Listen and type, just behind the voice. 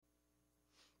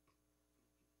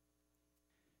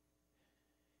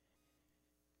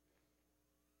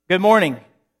Good morning.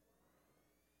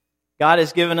 God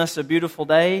has given us a beautiful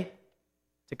day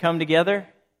to come together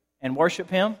and worship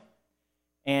Him.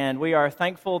 And we are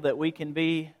thankful that we can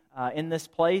be in this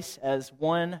place as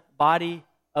one body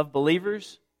of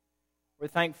believers. We're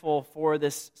thankful for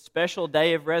this special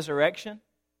day of resurrection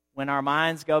when our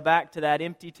minds go back to that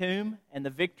empty tomb and the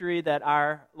victory that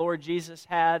our Lord Jesus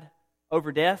had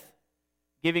over death,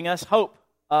 giving us hope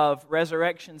of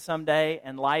resurrection someday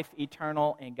and life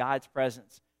eternal in God's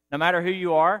presence. No matter who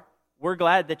you are, we're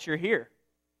glad that you're here.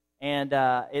 And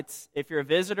if you're a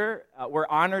visitor, we're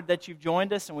honored that you've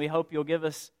joined us, and we hope you'll give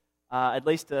us at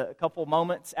least a couple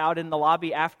moments out in the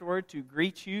lobby afterward to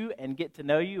greet you and get to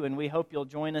know you, and we hope you'll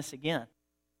join us again.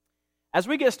 As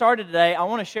we get started today, I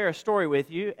want to share a story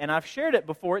with you, and I've shared it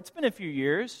before. It's been a few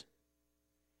years,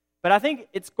 but I think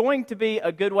it's going to be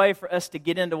a good way for us to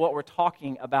get into what we're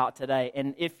talking about today.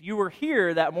 And if you were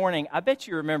here that morning, I bet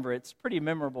you remember. It's a pretty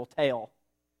memorable tale.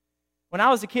 When I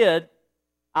was a kid,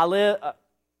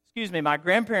 my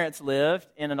grandparents lived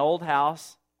in an old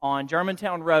house on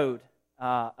Germantown Road,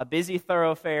 a busy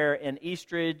thoroughfare in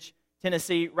Eastridge,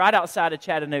 Tennessee, right outside of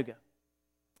Chattanooga.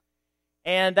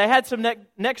 And they had some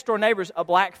next-door neighbors, a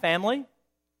black family.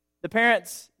 The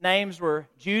parents' names were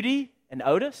Judy and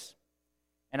Otis.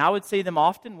 And I would see them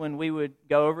often when we would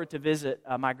go over to visit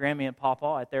my Grammy and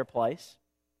Papa at their place.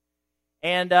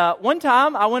 And one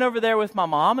time, I went over there with my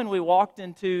mom, and we walked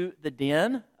into the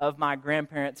den of my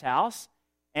grandparents' house.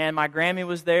 And my Grammy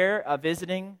was there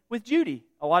visiting with Judy.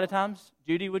 A lot of times,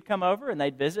 Judy would come over, and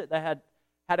they'd visit. They had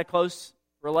a close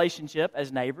relationship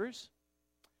as neighbors.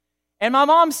 And my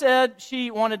mom said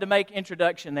she wanted to make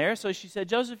introduction there. So she said,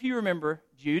 "Joseph, you remember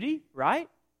Judy, right?"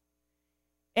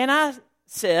 And I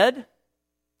said,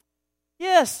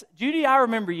 "Yes, Judy, I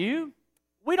remember you.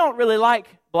 We don't really like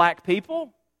black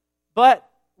people, but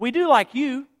we do like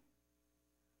you.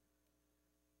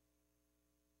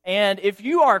 And if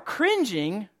you are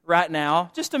cringing right now,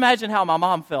 just imagine how my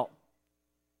mom felt.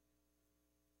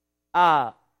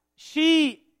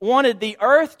 She wanted the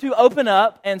earth to open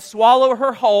up and swallow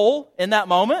her whole in that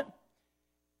moment.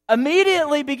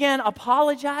 Immediately began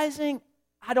apologizing.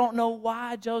 I don't know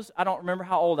why, Joseph. I don't remember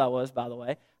how old I was, by the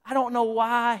way. I don't know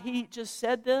why he just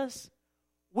said this.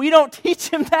 We don't teach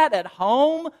him that at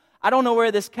home. I don't know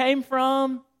where this came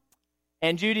from."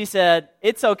 And Judy said,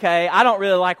 "It's okay. I don't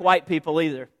really like white people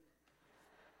either."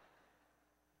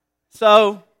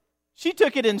 So she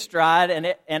took it in stride,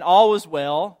 and all was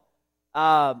well.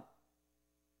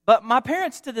 But my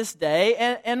parents to this day,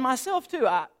 and myself too,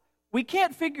 we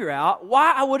can't figure out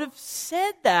why I would have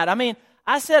said that. I mean,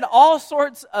 I said all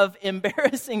sorts of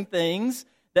embarrassing things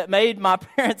that made my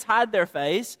parents hide their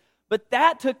face, but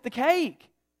that took the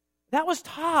cake. That was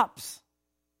tops.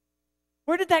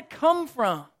 Where did that come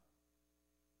from?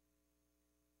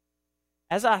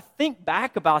 As I think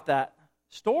back about that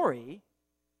story,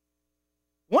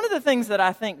 one of the things that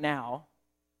I think now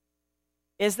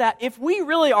is that if we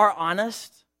really are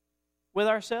honest with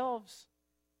ourselves,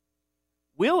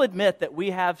 we'll admit that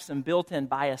we have some built-in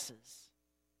biases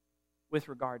with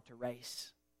regard to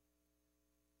race.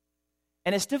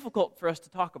 And it's difficult for us to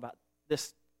talk about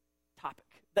this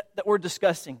topic that we're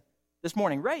discussing this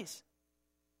morning, race.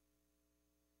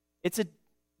 It's a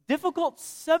difficult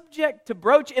subject to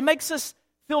broach. It makes us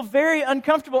feel very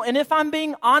uncomfortable. And if I'm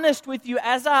being honest with you,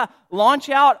 as I launch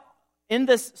out in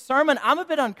this sermon, I'm a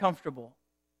bit uncomfortable.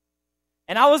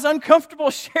 And I was uncomfortable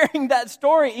sharing that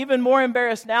story, even more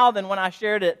embarrassed now than when I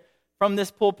shared it from this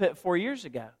pulpit 4 years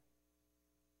ago.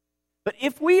 But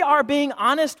if we are being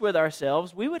honest with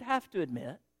ourselves, we would have to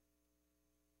admit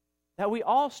that we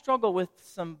all struggle with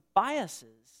some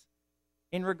biases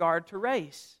in regard to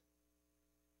race.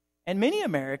 And many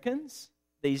Americans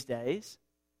these days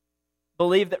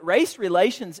believe that race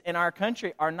relations in our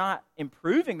country are not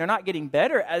improving, they're not getting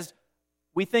better as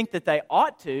we think that they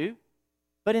ought to,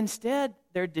 but instead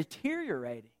they're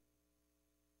deteriorating.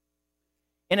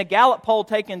 In a Gallup poll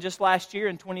taken just last year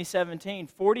in 2017,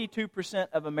 42%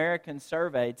 of Americans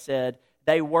surveyed said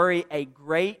they worry a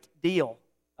great deal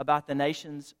about the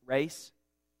nation's race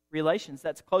relations.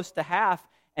 That's close to half,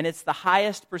 and it's the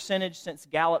highest percentage since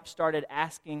Gallup started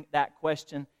asking that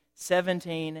question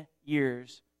 17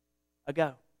 years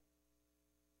ago.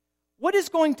 What is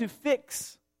going to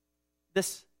fix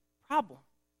this problem?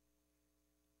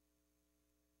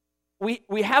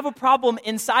 We have a problem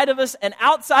inside of us and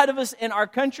outside of us in our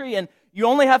country, and you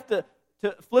only have to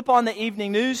flip on the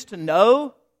evening news to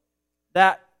know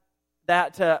that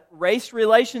race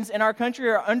relations in our country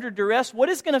are under duress. What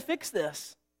is going to fix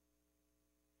this?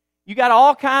 You got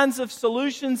all kinds of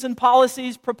solutions and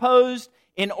policies proposed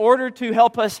in order to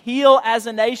help us heal as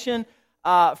a nation.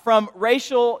 from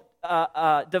racial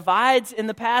divides in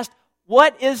the past.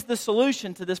 What is the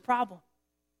solution to this problem?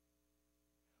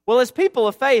 Well, as people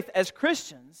of faith, as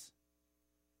Christians,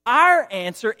 our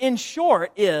answer, in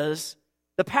short, is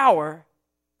the power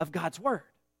of God's Word.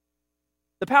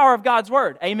 The power of God's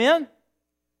Word. Amen?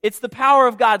 It's the power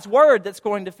of God's Word that's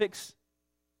going to fix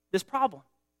this problem.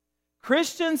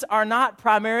 Christians are not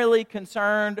primarily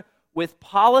concerned with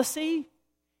policy,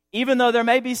 even though there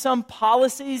may be some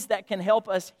policies that can help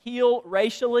us heal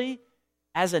racially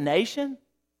as a nation.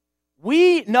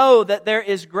 We know that there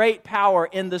is great power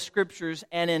in the Scriptures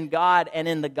and in God and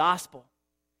in the gospel.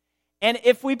 And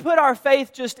if we put our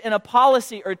faith just in a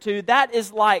policy or two, that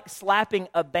is like slapping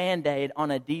a Band-Aid on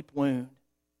a deep wound.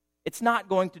 It's not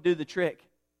going to do the trick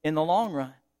in the long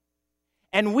run.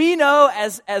 And we know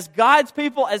as God's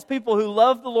people, as people who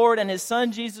love the Lord and His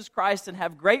Son Jesus Christ and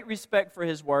have great respect for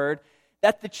His Word,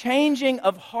 that the changing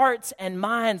of hearts and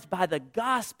minds by the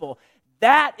gospel,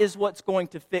 that is what's going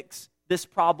to fix this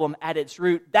problem at its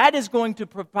root. That is going to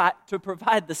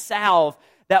provide the salve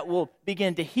that will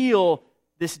begin to heal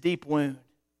this deep wound.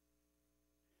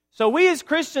 So we as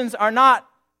Christians are not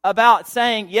about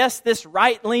saying, yes, this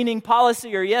right-leaning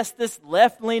policy or yes, this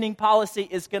left-leaning policy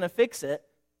is going to fix it.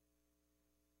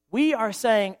 We are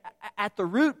saying at the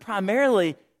root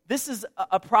primarily, this is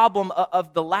a problem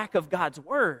of the lack of God's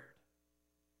Word.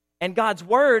 And God's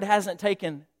Word hasn't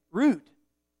taken root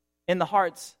in the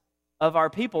hearts of our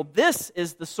people. This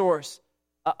is the source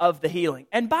of the healing.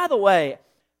 And by the way,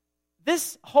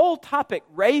 this whole topic,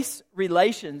 race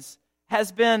relations,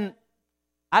 has been,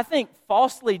 I think,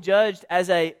 falsely judged as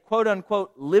a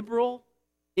quote-unquote liberal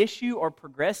issue or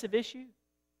progressive issue.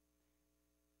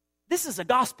 This is a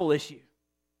gospel issue.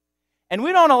 And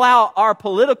we don't allow our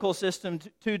political system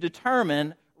to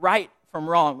determine right from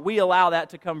wrong. We allow that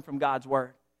to come from God's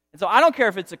Word. And so I don't care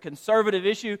if it's a conservative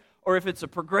issue or if it's a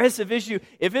progressive issue,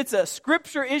 if it's a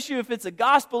Scripture issue, if it's a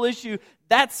gospel issue,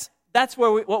 that's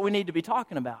what we need to be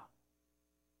talking about.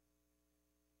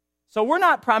 So we're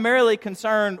not primarily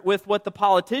concerned with what the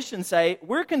politicians say.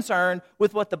 We're concerned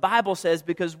with what the Bible says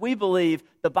because we believe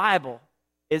the Bible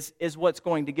is what's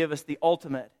going to give us the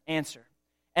ultimate answer.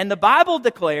 And the Bible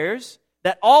declares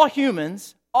that all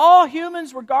humans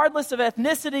regardless of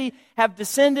ethnicity, have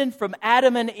descended from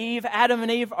Adam and Eve. Adam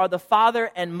and Eve are the father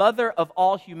and mother of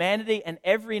all humanity, and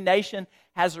every nation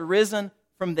has arisen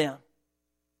from them.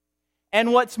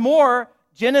 And what's more,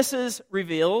 Genesis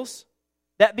reveals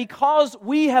that because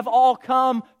we have all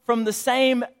come from the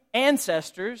same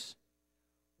ancestors,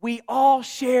 we all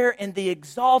share in the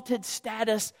exalted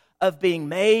status of being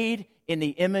made in the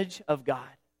image of God.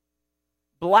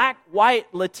 Black, white,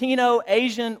 Latino,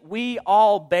 Asian, we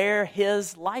all bear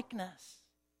His likeness.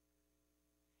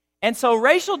 And so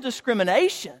racial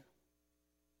discrimination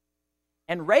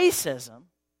and racism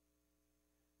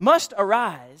must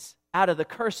arise out of the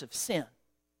curse of sin.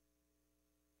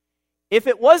 If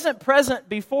it wasn't present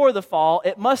before the fall,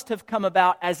 it must have come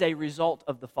about as a result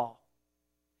of the fall.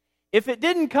 If it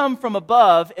didn't come from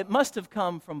above, it must have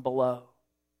come from below.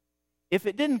 If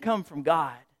it didn't come from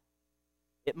God,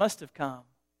 it must have come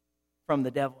from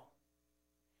the devil.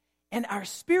 And our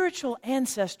spiritual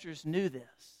ancestors knew this.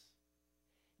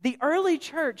 The early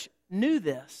church knew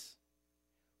this.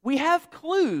 We have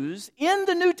clues in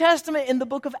the New Testament, in the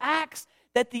book of Acts,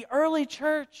 that the early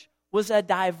church was a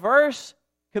diverse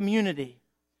community.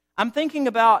 I'm thinking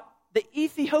about the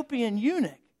Ethiopian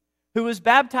eunuch who was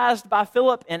baptized by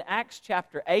Philip in Acts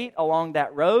chapter 8 along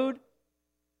that road.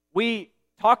 We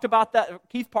talked about that.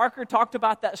 Keith Parker talked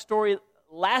about that story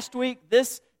last week.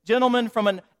 This gentleman from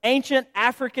an ancient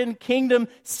African kingdom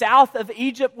south of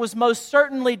Egypt was most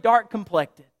certainly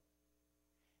dark-complected.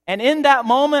 And in that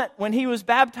moment, when he was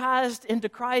baptized into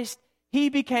Christ, he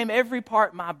became every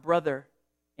part my brother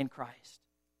in Christ,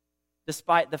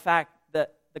 despite the fact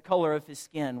that the color of his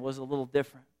skin was a little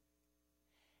different.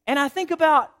 And I think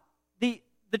about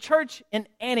the church in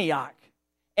Antioch,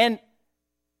 and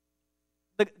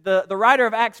the writer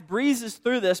of Acts breezes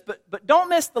through this, but don't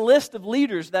miss the list of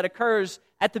leaders that occurs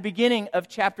at the beginning of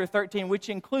chapter 13, which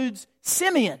includes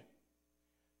Simeon,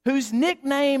 whose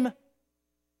nickname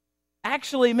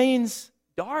actually means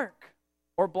dark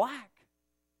or black.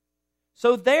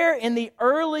 So there in the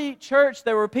early church,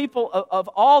 there were people of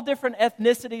all different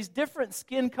ethnicities, different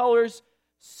skin colors,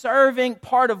 serving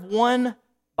part of one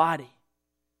body.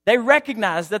 They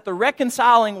recognized that the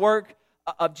reconciling work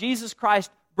of Jesus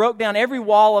Christ broke down every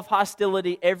wall of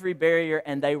hostility, every barrier,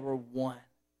 and they were one.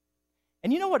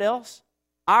 And you know what else?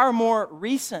 Our more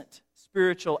recent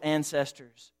spiritual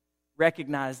ancestors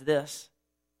recognize this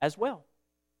as well.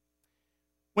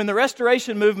 When the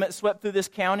Restoration movement swept through this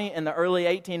county in the early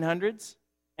 1800s,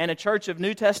 and a church of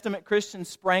New Testament Christians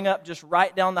sprang up just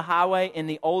right down the highway in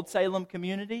the Old Salem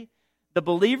community, the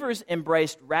believers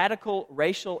embraced radical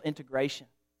racial integration.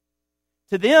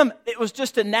 To them, it was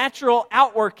just a natural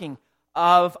outworking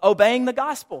of obeying the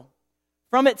gospel.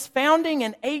 From its founding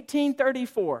in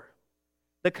 1834,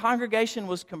 the congregation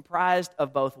was comprised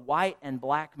of both white and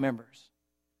black members.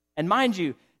 And mind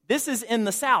you, this is in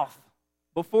the South,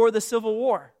 before the Civil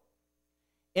War,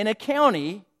 in a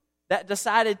county that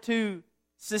decided to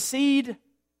secede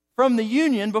from the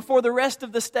Union before the rest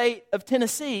of the state of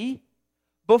Tennessee,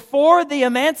 before the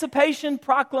Emancipation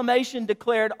Proclamation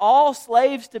declared all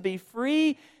slaves to be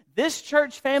free. This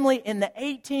church family in the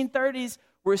 1830s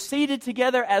were seated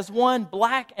together as one,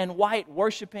 black and white,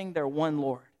 worshiping their one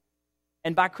Lord.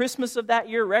 And by Christmas of that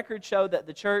year, records show that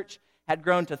the church had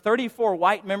grown to 34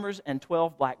 white members and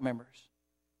 12 black members.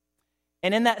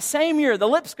 And in that same year, the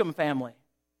Lipscomb family,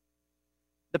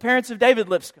 the parents of David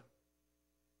Lipscomb,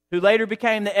 who later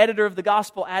became the editor of the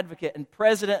Gospel Advocate and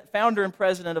founder and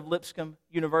president of Lipscomb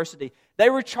University, they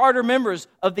were charter members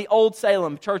of the Old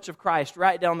Salem Church of Christ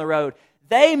right down the road.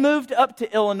 They moved up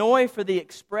to Illinois for the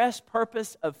express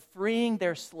purpose of freeing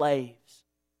their slaves.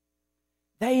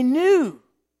 They knew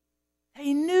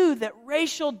that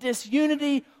racial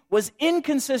disunity was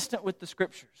inconsistent with the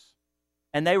Scriptures,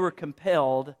 and they were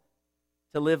compelled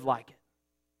to live like it.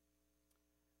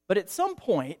 But at some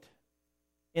point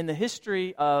in the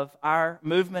history of our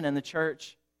movement and the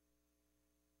church,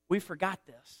 we forgot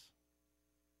this.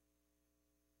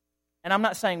 And I'm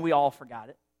not saying we all forgot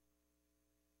it,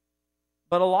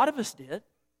 but a lot of us did.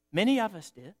 Many of us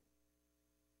did.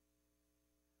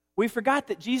 We forgot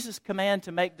that Jesus' command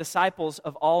to make disciples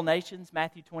of all nations,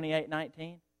 Matthew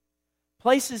 28:19,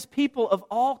 places people of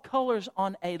all colors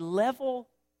on a level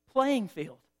playing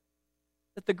field.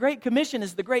 That the Great Commission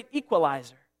is the great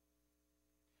equalizer.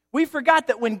 We forgot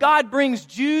that when God brings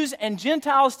Jews and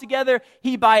Gentiles together,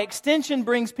 He by extension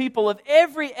brings people of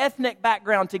every ethnic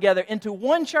background together into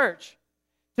one church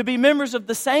to be members of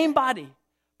the same body,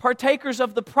 partakers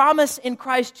of the promise in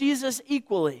Christ Jesus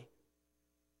equally.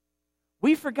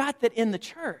 We forgot that in the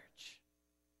church,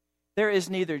 there is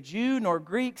neither Jew nor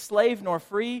Greek, slave nor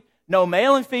free, no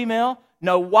male and female,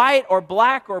 no white or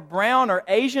black or brown or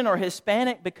Asian or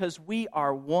Hispanic, because we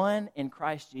are one in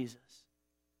Christ Jesus.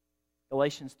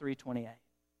 Galatians 3:28.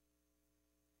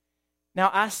 Now,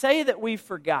 I say that we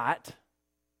forgot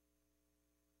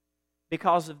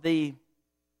because of the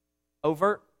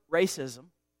overt racism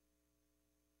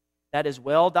that is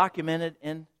well documented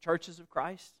in churches of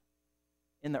Christ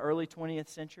in the early 20th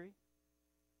century.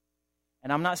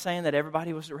 And I'm not saying that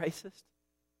everybody was a racist.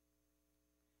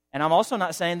 And I'm also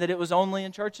not saying that it was only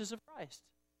in churches of Christ.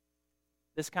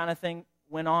 This kind of thing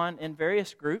went on in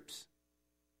various groups,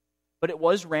 but it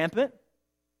was rampant.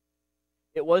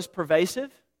 It was pervasive,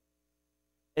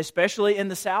 especially in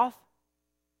the South.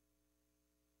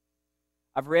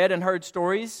 I've read and heard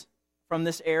stories from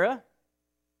this era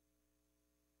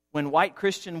when white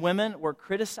Christian women were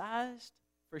criticized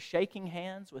for shaking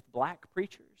hands with black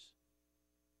preachers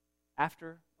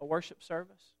after a worship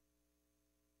service.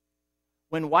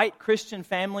 When white Christian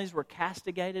families were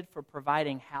castigated for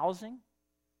providing housing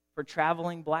for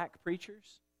traveling black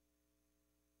preachers.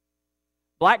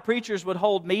 Black preachers would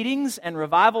hold meetings and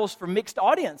revivals for mixed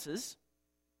audiences,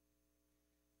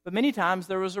 but many times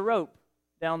there was a rope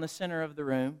down the center of the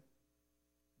room,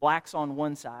 blacks on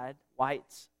one side,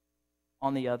 whites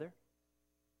on the other.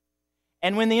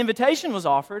 And when the invitation was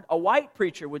offered, a white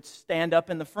preacher would stand up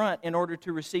in the front in order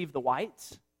to receive the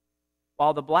whites,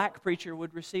 while the black preacher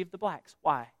would receive the blacks.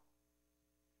 Why?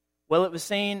 Well, it was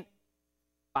seen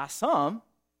by some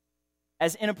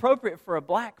as inappropriate for a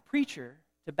black preacher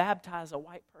to baptize a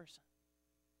white person,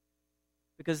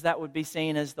 because that would be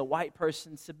seen as the white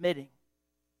person submitting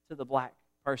to the black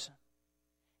person.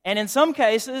 And in some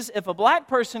cases, if a black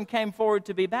person came forward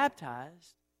to be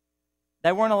baptized,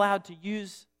 they weren't allowed to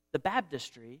use the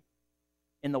baptistry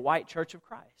in the White Church of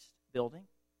Christ building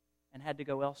and had to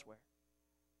go elsewhere.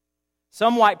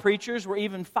 Some white preachers were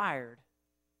even fired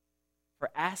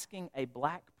for asking a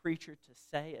black preacher to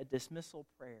say a dismissal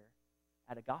prayer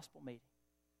at a gospel meeting.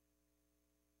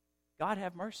 God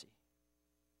have mercy.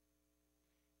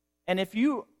 And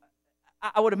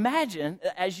I would imagine,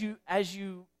 as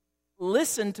you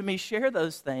listen to me share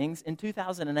those things in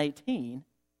 2018,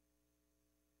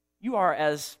 you are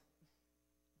as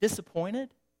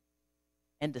disappointed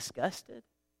and disgusted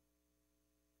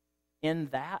in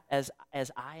that as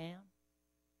I am.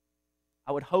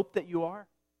 I would hope that you are.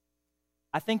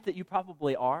 I think that you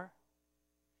probably are.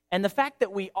 And the fact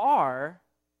that we are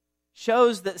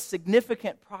shows that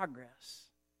significant progress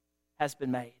has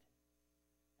been made.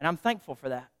 And I'm thankful for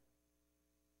that.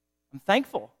 I'm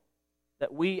thankful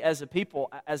that we as a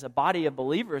people, as a body of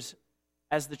believers,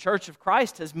 as the Church of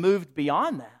Christ has moved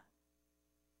beyond that.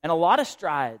 And a lot of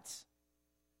strides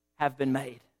have been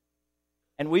made.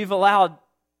 And we've allowed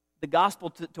the gospel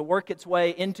to work its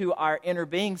way into our inner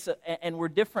being, and we're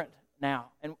different now.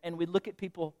 And we look at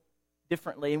people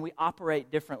differently, and we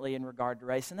operate differently in regard to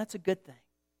race, and that's a good thing.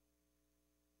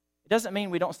 It doesn't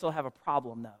mean we don't still have a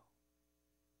problem, though.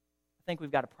 I think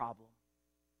we've got a problem.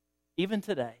 Even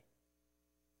today.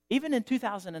 Even in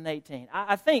 2018.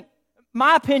 I think,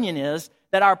 my opinion is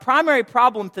that our primary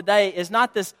problem today is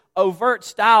not this overt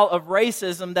style of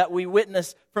racism that we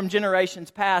witness from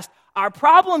generations past. Our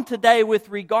problem today with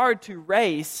regard to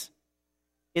race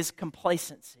is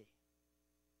complacency.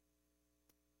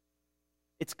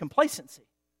 It's complacency.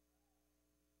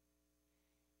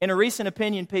 In a recent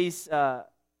opinion piece,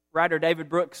 writer David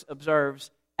Brooks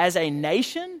observes, as a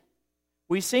nation,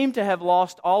 we seem to have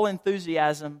lost all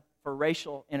enthusiasm for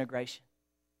racial integration.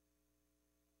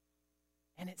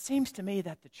 And it seems to me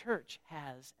that the church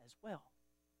has as well.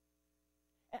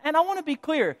 And I want to be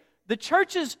clear, the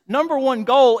church's number one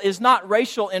goal is not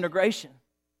racial integration.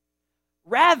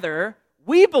 Rather,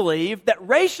 we believe that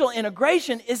racial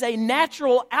integration is a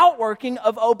natural outworking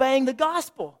of obeying the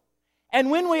gospel. And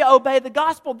when we obey the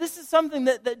gospel, this is something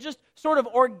that just sort of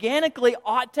organically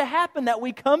ought to happen, that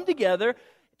we come together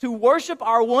to worship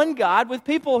our one God with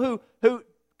people who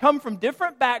come from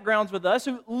different backgrounds with us,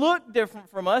 who look different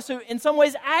from us, who in some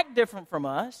ways act different from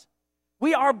us.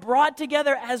 We are brought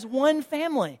together as one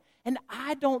family. And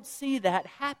I don't see that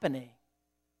happening.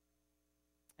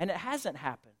 And it hasn't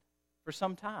happened for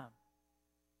some time.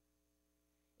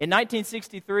 In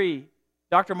 1963,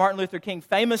 Dr. Martin Luther King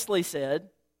famously said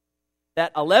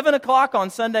that 11 o'clock on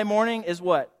Sunday morning is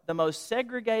what? The most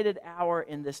segregated hour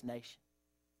in this nation.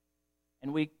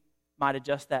 And we might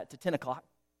adjust that to 10 o'clock,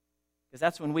 because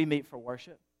that's when we meet for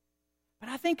worship. But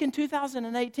I think in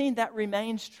 2018 that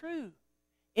remains true.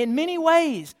 In many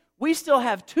ways, we still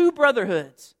have two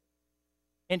brotherhoods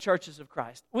in churches of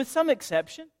Christ, with some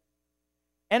exception.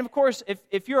 And of course,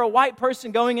 if you're a white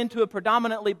person going into a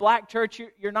predominantly black church,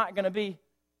 you're not going to be,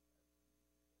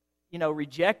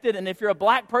 rejected. And if you're a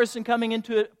black person coming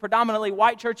into a predominantly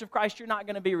white church of Christ, you're not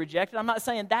going to be rejected. I'm not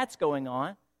saying that's going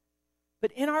on.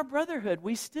 But in our brotherhood,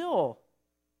 we still,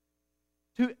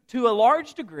 to a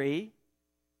large degree,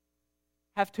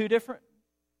 have two different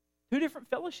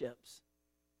fellowships.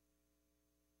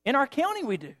 In our county,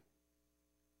 we do.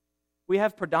 We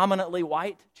have predominantly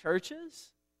white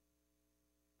churches,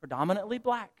 predominantly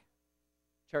black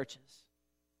churches.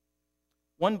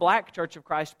 One black Church of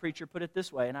Christ preacher put it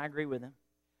this way, and I agree with him.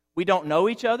 We don't know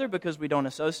each other because we don't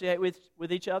associate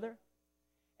with each other.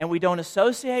 And we don't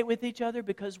associate with each other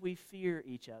because we fear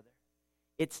each other.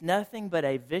 It's nothing but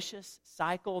a vicious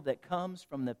cycle that comes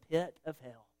from the pit of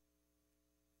hell.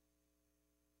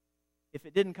 If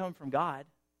it didn't come from God,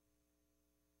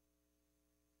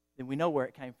 then we know where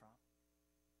it came from.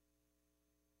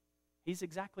 He's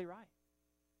exactly right.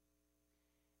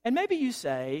 And maybe you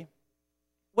say,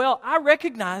 well, I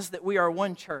recognize that we are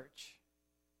one church,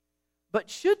 but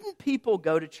shouldn't people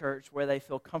go to church where they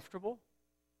feel comfortable?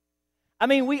 I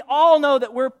mean, we all know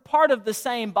that we're part of the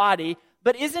same body,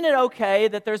 but isn't it okay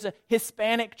that there's a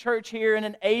Hispanic church here and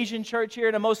an Asian church here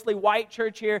and a mostly white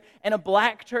church here and a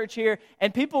black church here,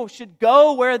 and people should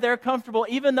go where they're comfortable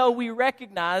even though we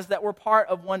recognize that we're part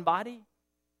of one body?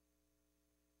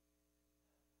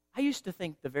 I used to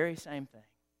think the very same thing.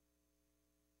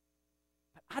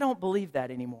 But I don't believe that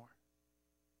anymore.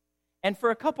 And for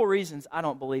a couple reasons, I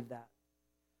don't believe that.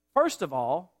 First of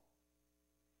all,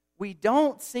 we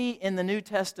don't see in the New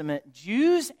Testament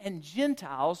Jews and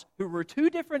Gentiles, who were two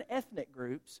different ethnic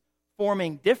groups,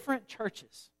 forming different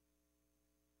churches.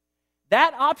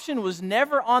 That option was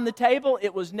never on the table.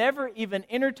 It was never even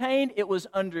entertained. It was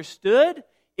understood.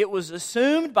 It was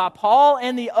assumed by Paul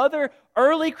and the other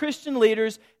early Christian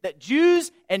leaders that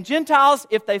Jews and Gentiles,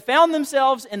 if they found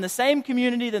themselves in the same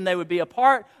community, then they would be a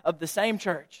part of the same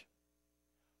church.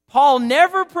 Paul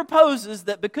never proposes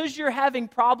that because you're having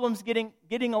problems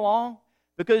getting along,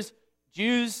 because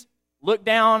Jews look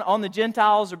down on the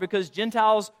Gentiles or because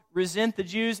Gentiles resent the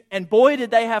Jews, and boy did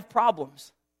they have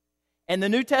problems. And the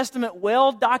New Testament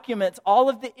well documents all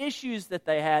of the issues that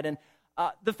they had, and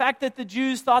the fact that the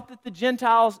Jews thought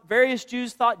that various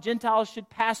Jews thought Gentiles should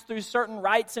pass through certain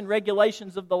rites and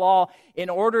regulations of the law in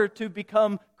order to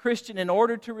become Christian, in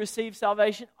order to receive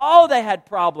salvation. Oh, they had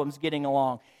problems getting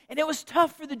along. And it was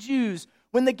tough for the Jews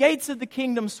when the gates of the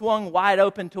kingdom swung wide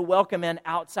open to welcome in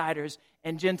outsiders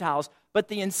and Gentiles. But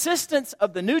the insistence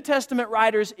of the New Testament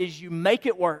writers is you make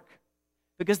it work,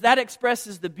 because that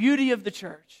expresses the beauty of the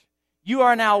church. You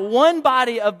are now one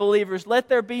body of believers. Let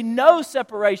there be no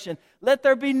separation. Let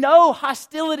there be no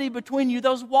hostility between you.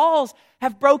 Those walls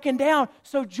have broken down,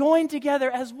 so join together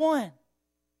as one.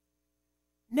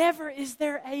 Never is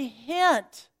there a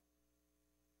hint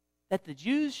that the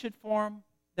Jews should form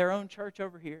their own church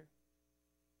over here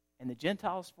and the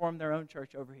Gentiles form their own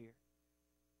church over here.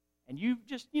 And you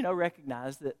just,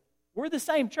 recognize that we're the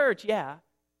same church, yeah,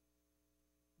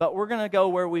 but we're going to go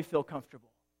where we feel comfortable.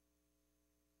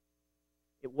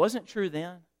 It wasn't true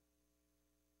then.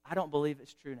 I don't believe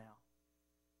it's true now.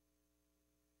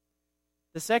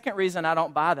 The second reason I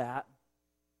don't buy that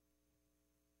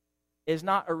is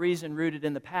not a reason rooted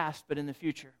in the past, but in the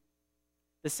future.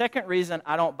 The second reason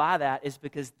I don't buy that is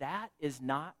because that is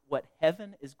not what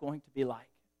heaven is going to be like.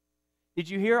 Did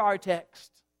you hear our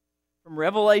text from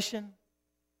Revelation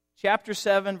chapter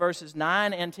 7, verses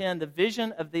 9 and 10? The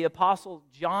vision of the Apostle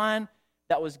John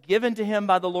that was given to him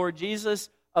by the Lord Jesus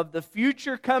of the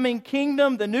future coming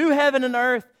kingdom, the new heaven and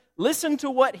earth. Listen to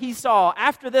what he saw.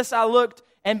 After this I looked,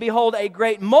 and behold, a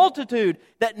great multitude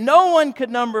that no one could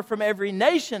number, from every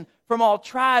nation, from all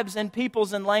tribes and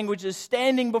peoples and languages,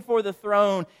 standing before the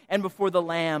throne and before the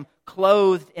Lamb,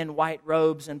 clothed in white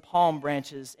robes and palm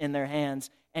branches in their hands,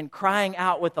 and crying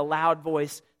out with a loud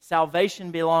voice,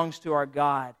 "Salvation belongs to our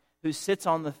God, who sits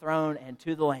on the throne, and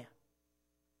to the Lamb."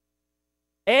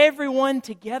 Everyone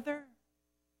together,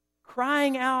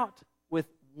 crying out with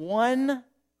one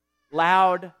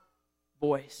loud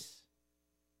voice.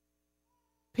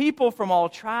 People from all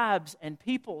tribes and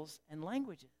peoples and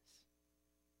languages.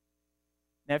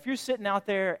 Now, if you're sitting out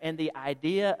there and the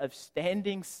idea of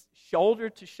standing shoulder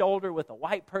to shoulder with a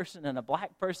white person and a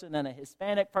black person and a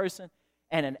Hispanic person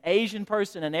and an Asian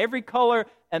person and every color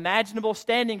imaginable,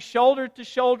 standing shoulder to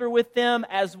shoulder with them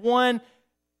as one,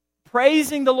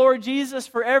 praising the Lord Jesus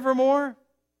forevermore,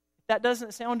 if that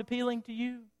doesn't sound appealing to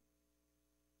you,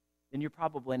 then you're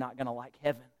probably not going to like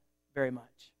heaven very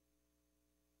much.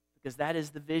 Because that is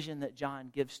the vision that John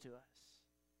gives to us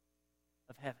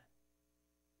of heaven.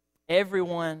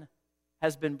 Everyone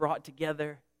has been brought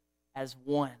together as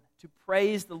one to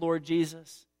praise the Lord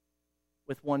Jesus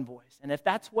with one voice. And if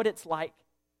that's what it's like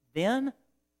then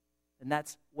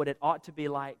that's what it ought to be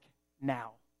like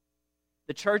now.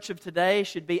 The church of today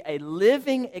should be a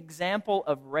living example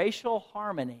of racial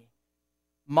harmony,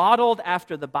 modeled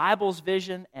after the Bible's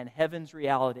vision and heaven's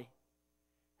reality.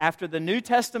 After the New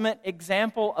Testament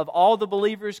example of all the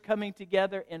believers coming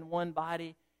together in one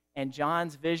body, and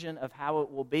John's vision of how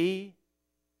it will be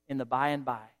in the by and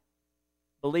by.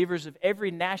 Believers of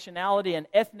every nationality and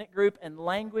ethnic group and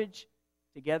language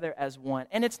together as one.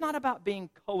 And it's not about being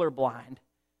colorblind.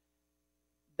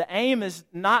 The aim is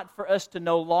not for us to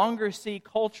no longer see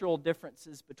cultural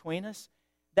differences between us.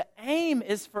 The aim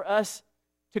is for us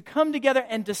to come together,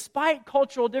 and despite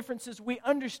cultural differences, we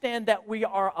understand that we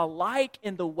are alike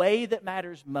in the way that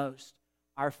matters most,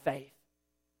 our faith.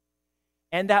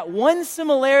 And that one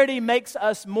similarity makes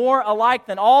us more alike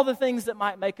than all the things that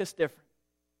might make us different.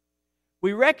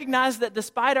 We recognize that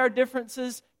despite our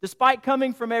differences, despite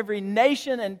coming from every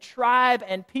nation and tribe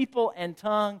and people and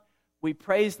tongue, we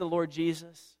praise the Lord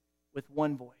Jesus with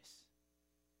one voice.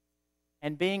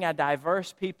 And being a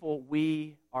diverse people,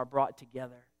 we are brought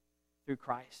together through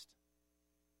Christ.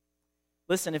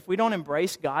 Listen, if we don't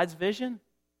embrace God's vision,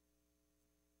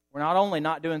 we're not only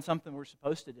not doing something we're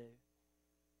supposed to do,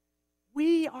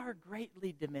 we are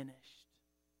greatly diminished.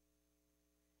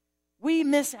 We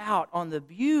miss out on the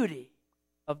beauty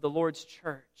of the Lord's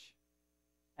church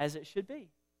as it should be.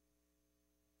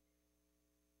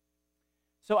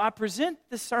 So I present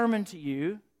this sermon to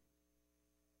you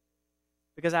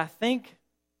because I think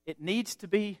it needs to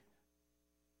be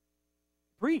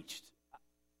preached.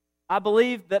 I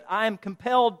believe that I am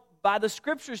compelled by the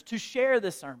Scriptures to share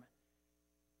this sermon.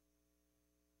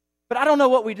 But I don't know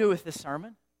what we do with this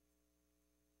sermon.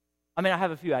 I mean, I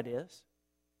have a few ideas.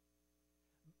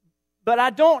 But I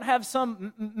don't have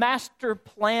some master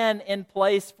plan in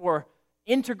place for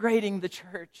integrating the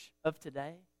church of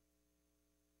today.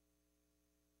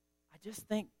 I just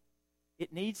think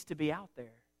it needs to be out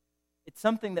there. It's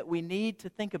something that we need to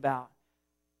think about.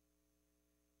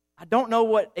 I don't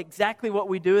know exactly what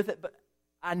we do with it, but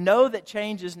I know that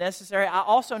change is necessary. I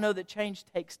also know that change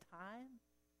takes time.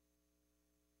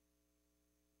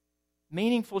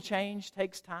 Meaningful change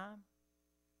takes time.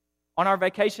 On our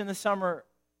vacation this summer,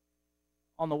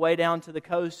 on the way down to the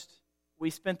coast, we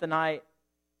spent the night,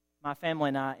 my family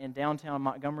and I, in downtown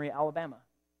Montgomery, Alabama.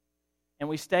 and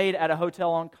we stayed at a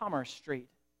hotel on Commerce Street.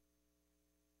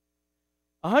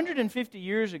 150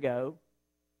 years ago,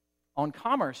 on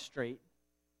Commerce Street,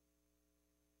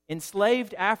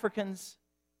 enslaved Africans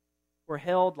were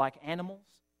held like animals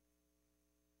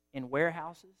in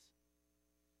warehouses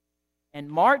and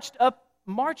marched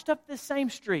up this same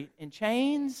street in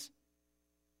chains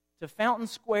to Fountain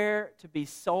Square to be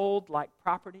sold like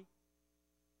property.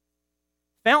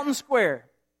 Fountain Square,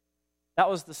 that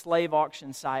was the slave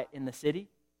auction site in the city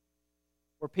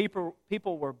where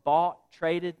people were bought,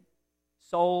 traded,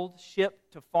 sold,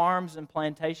 shipped to farms and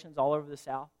plantations all over the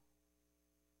South.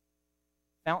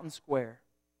 Fountain Square.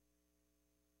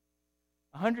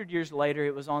 100 years later,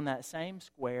 it was on that same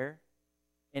square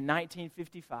in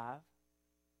 1955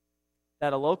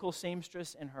 that a local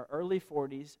seamstress in her early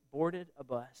 40s boarded a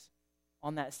bus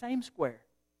on that same square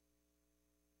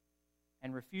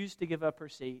and refused to give up her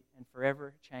seat and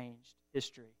forever changed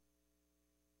history.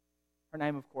 Her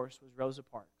name, of course, was Rosa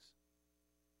Parks.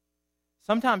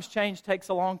 Sometimes change takes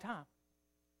a long time,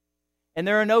 and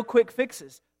there are no quick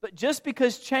fixes. But just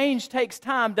because change takes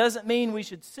time doesn't mean we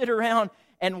should sit around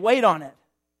and wait on it.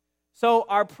 So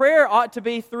our prayer ought to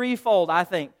be threefold, I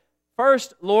think.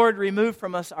 First, Lord, remove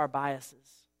from us our biases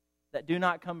that do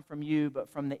not come from you,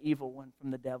 but from the evil one, from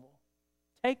the devil.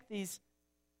 Take these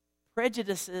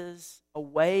prejudices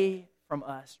away from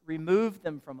us. Remove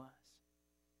them from us.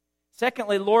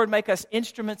 Secondly, Lord, make us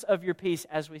instruments of your peace,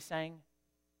 as we sang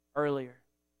earlier.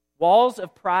 Walls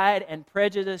of pride and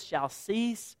prejudice shall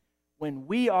cease when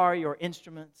we are your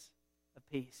instruments of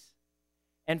peace.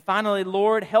 And finally,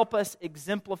 Lord, help us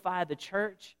exemplify the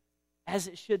church as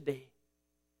it should be.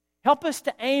 Help us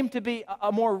to aim to be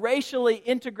a more racially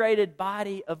integrated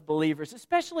body of believers,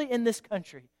 especially in this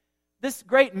country, this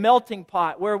great melting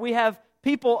pot where we have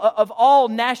people of all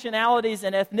nationalities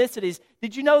and ethnicities.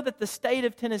 Did you know that the state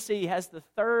of Tennessee has the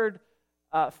third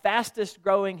fastest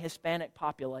growing Hispanic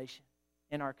population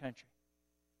in our country?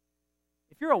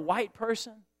 If you're a white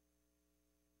person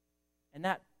and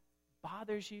that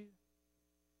bothers you,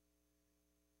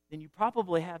 then you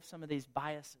probably have some of these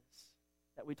biases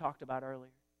that we talked about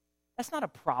earlier. That's not a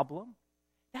problem.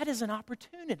 That is an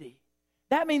opportunity.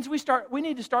 That means we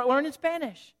need to start learning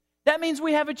Spanish. That means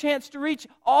we have a chance to reach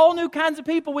all new kinds of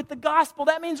people with the gospel.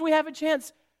 That means we have a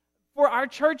chance for our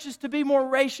churches to be more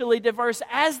racially diverse,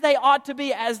 as they ought to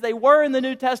be, as they were in the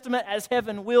New Testament, as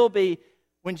heaven will be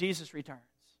when Jesus returns.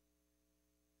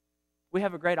 We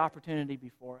have a great opportunity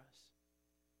before us.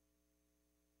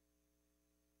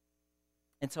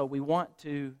 And so we want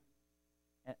to,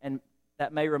 and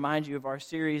that may remind you of our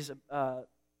series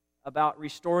about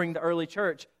restoring the early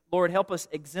church. Lord, help us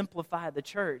exemplify the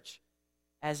church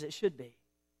as it should be.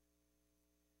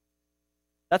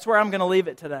 That's where I'm going to leave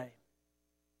it today.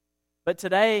 But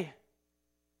today,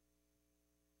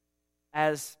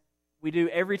 as we do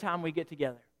every time we get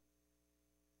together,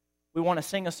 we want to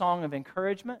sing a song of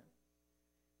encouragement.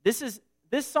 This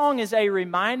song is a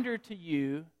reminder to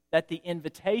you that the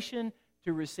invitation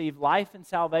to receive life and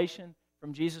salvation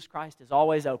from Jesus Christ is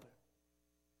always open.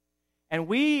 And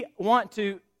we want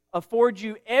to afford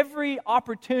you every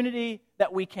opportunity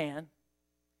that we can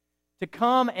to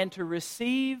come and to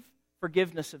receive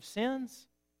forgiveness of sins,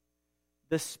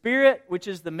 the Spirit, which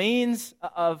is the means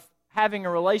of having a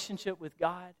relationship with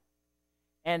God,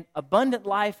 and abundant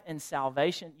life and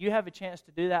salvation. You have a chance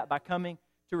to do that by coming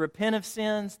to repent of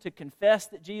sins, to confess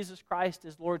that Jesus Christ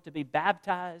is Lord, to be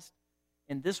baptized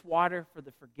in this water for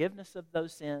the forgiveness of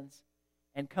those sins,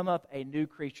 and come up a new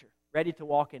creature, ready to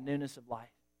walk in newness of life.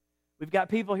 We've got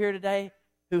people here today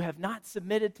who have not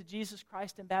submitted to Jesus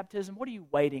Christ in baptism. What are you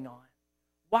waiting on?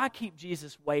 Why keep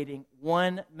Jesus waiting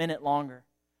 1 minute longer?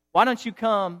 Why don't you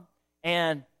come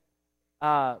and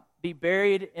be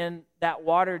buried in that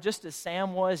water just as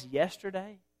Sam was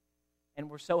yesterday? And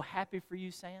we're so happy for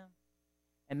you, Sam.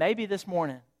 And maybe this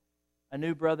morning, a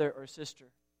new brother or sister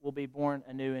will be born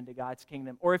anew into God's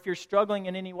kingdom. Or if you're struggling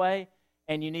in any way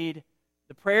and you need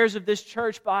the prayers of this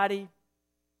church body,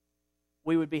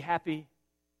 we would be happy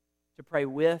to pray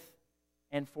with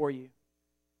and for you.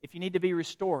 If you need to be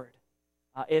restored,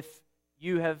 if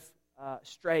you have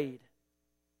strayed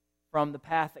from the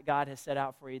path that God has set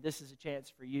out for you, this is a chance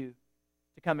for you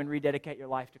to come and rededicate your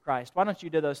life to Christ. Why don't you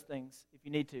do those things if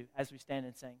you need to as we stand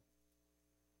and sing?